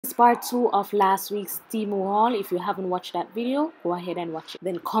It's part 2 of last week's Temu haul. If you haven't watched that video, go ahead and watch it.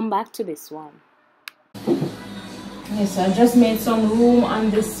 Then come back to this one. Okay, so I just made some room on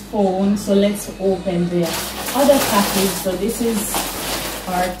this phone. So let's open the other package. So this is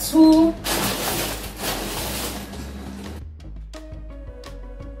part 2.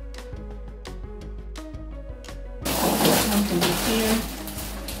 I'm gonna put it here.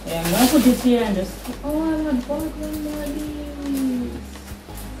 Yeah, I'm gonna put it here and just. Oh, I want bought one more of these.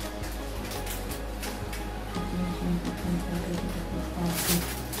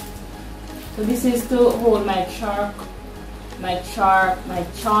 So this is to hold my chalk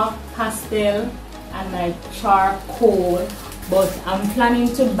pastel and my charcoal, but I'm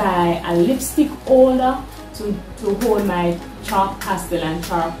planning to buy a lipstick holder to hold my chalk pastel and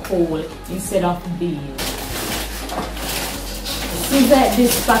charcoal instead of these. Since that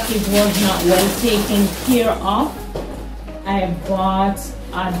this package was not well taken care of, I bought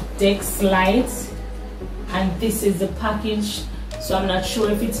a Dex light, and this is the package. So I'm not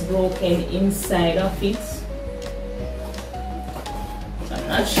sure if it's broken inside of it. So I'm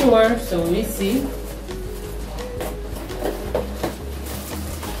not sure, so we'll see.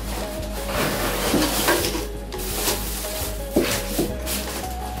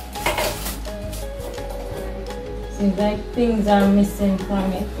 Seems like things are missing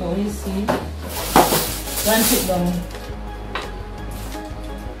from it, so we'll see. Once it down.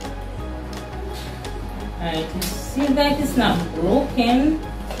 Alright, it seems like it's not broken.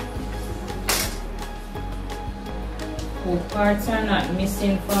 Both parts are not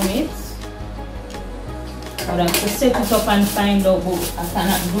missing from it. I would have to set it up and find out, but I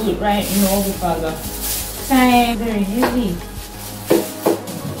cannot do it right now because of time. Very heavy.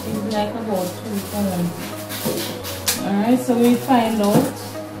 It's like about 2 pounds. Alright, so we find out.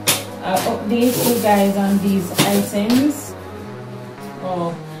 I'll update you guys on these items.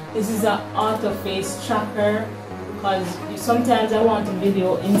 Oh. This is an auto face tracker because sometimes I want a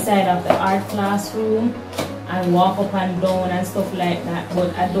video inside of the art classroom and walk up and down and stuff like that,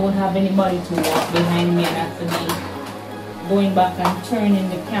 but I don't have anybody to walk behind me and I have to be going back and turning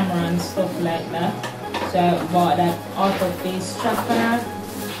the camera and stuff like that. So I bought that auto face tracker.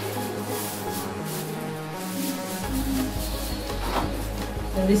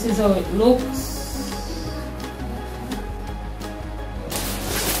 So this is how it looks.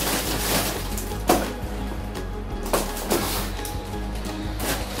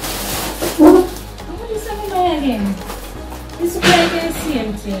 This is like the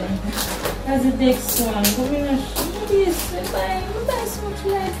same thing as the next one. But we're not sure this. We buy so much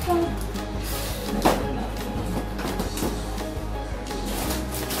light from.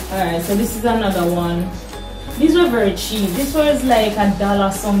 Alright, so this is another one. These were very cheap. This was like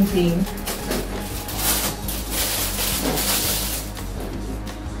 $1 something.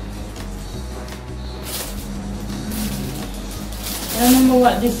 I don't remember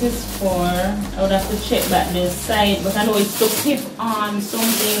what this is for. I would have to check back the side, but I know it's to clip on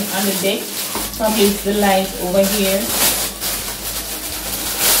something on the deck. Probably it's the light over here.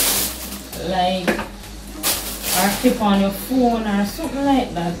 Like, or clip on your phone or something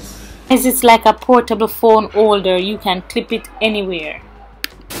like that. It's like a portable phone holder. You can clip it anywhere.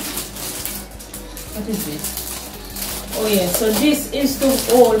 What is this? Oh yeah, so this is to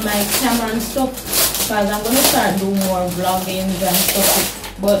hold my camera and stuff. Because I'm going to start doing more vlogging and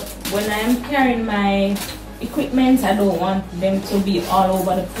stuff, but when I'm carrying my equipment, I don't want them to be all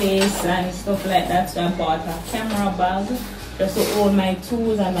over the place and stuff like that. So I bought a camera bag just to hold my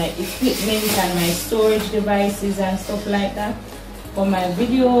tools and my equipment and my storage devices and stuff like that for my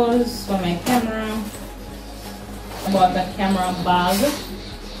videos, for my camera. I bought a camera bag.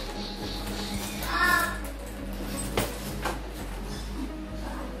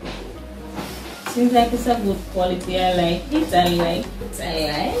 Seems like it's a good quality. I like it. I like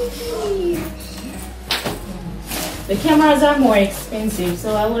it. The cameras are more expensive,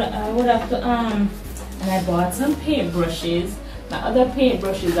 so I would have to and I bought some paint brushes. My other paint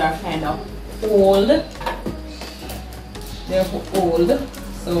brushes are kind of old. They're old,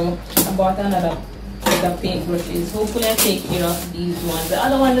 so I bought another set of paint brushes. Hopefully I take care of these ones. The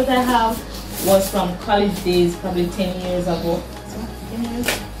other one that I have was from college days, probably 10 years ago. 10 years?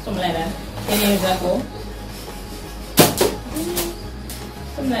 Something like that. 10 years ago.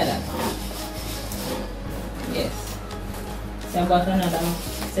 Something like that. Yes. So I bought another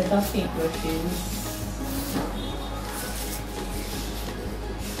set of paint brushes.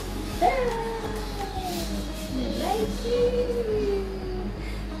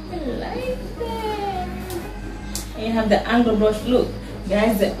 I like them. And you have the angle brush. Look,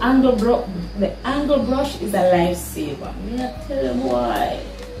 guys, the angle brush is a lifesaver. I'm gonna tell you why.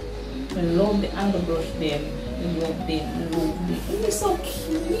 love the angle brush them. Love them. It's so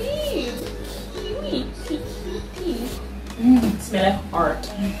cute. It smells like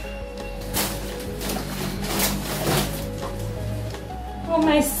art. Oh,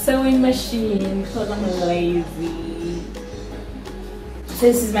 my sewing machine, because I'm lazy.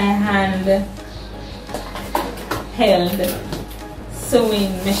 This is my hand held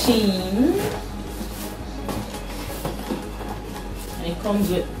sewing machine, and it comes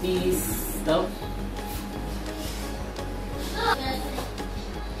with this stuff.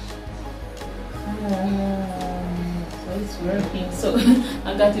 So it's working. So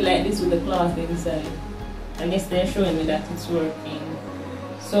I got it like this with the cloth inside. I guess they're showing me that it's working.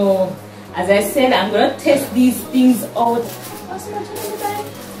 So as I said, I'm gonna test these things out.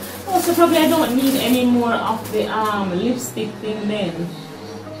 Also, probably I don't need any more of the lipstick thing then,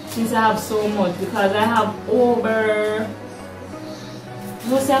 since I have so much, because I have over,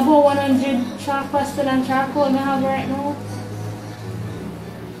 what's that, about 100 chalk pastel and charcoal I have right now.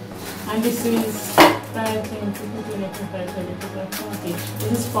 And this is 5, 10, 15, 20, 25, 30, 35, 40.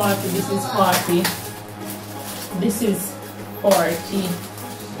 This is 40, this is 40. This is 40.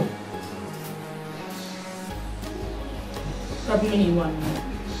 Probably need one more.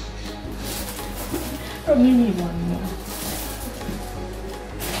 Probably need one more.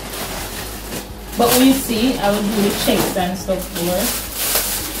 But we'll see. I will do the checks and stuff first.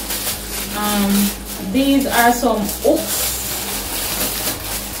 These are some hooks.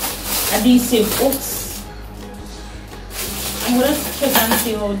 Adhesive hooks. I'm gonna check and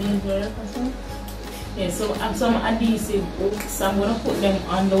see how these work. Yeah, so I have some adhesive hooks. I'm gonna put them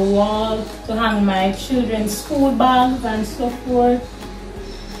on the wall to hang my children's school bags and stuff for.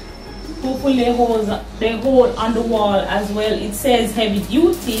 Hopefully they hold on the wall as well. It says heavy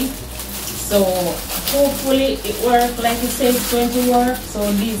duty, so hopefully it works like it says it's going to work.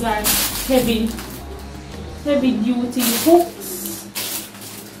 So these are heavy duty hooks.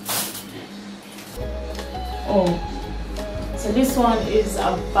 Oh, so this one is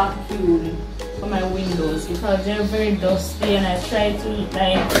a vacuum for my windows because they're very dusty, and I try to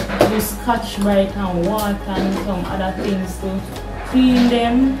like use Scotch-Brite and water and some other things to clean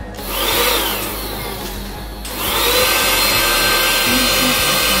them.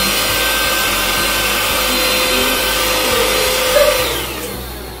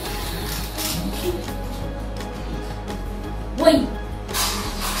 Wait!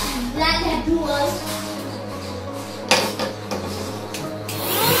 Black hat was.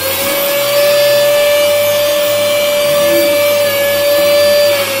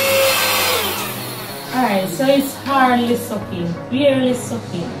 Alright, so it's hardly sucking, barely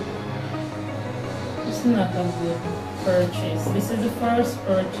sucking. It's not a good purchase. This is the first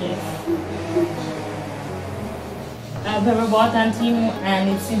purchase I've ever bought on Temu, and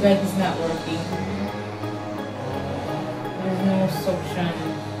it seems like it's not working. There's no suction.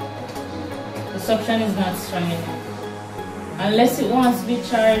 The suction is not strong enough. Unless it wants to be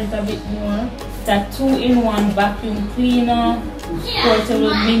charged a bit more. That 2-in-1 vacuum cleaner,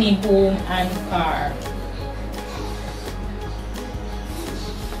 portable mini home and car.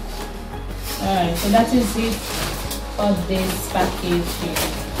 Alright, so that is it for this package here.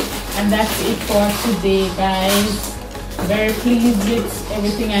 And that's it for today, guys. Very pleased with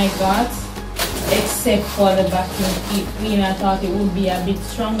everything I got, except for the vacuum cleaner. I thought it would be a bit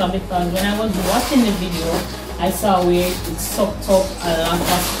stronger because when I was watching the video, I saw where it sucked up a lot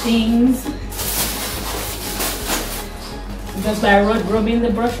of things. Just by rubbing the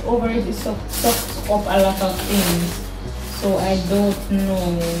brush over it, it sucks up a lot of things. So I don't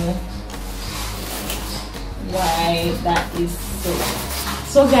know why that is so.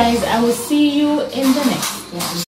 So guys, I will see you in the next one.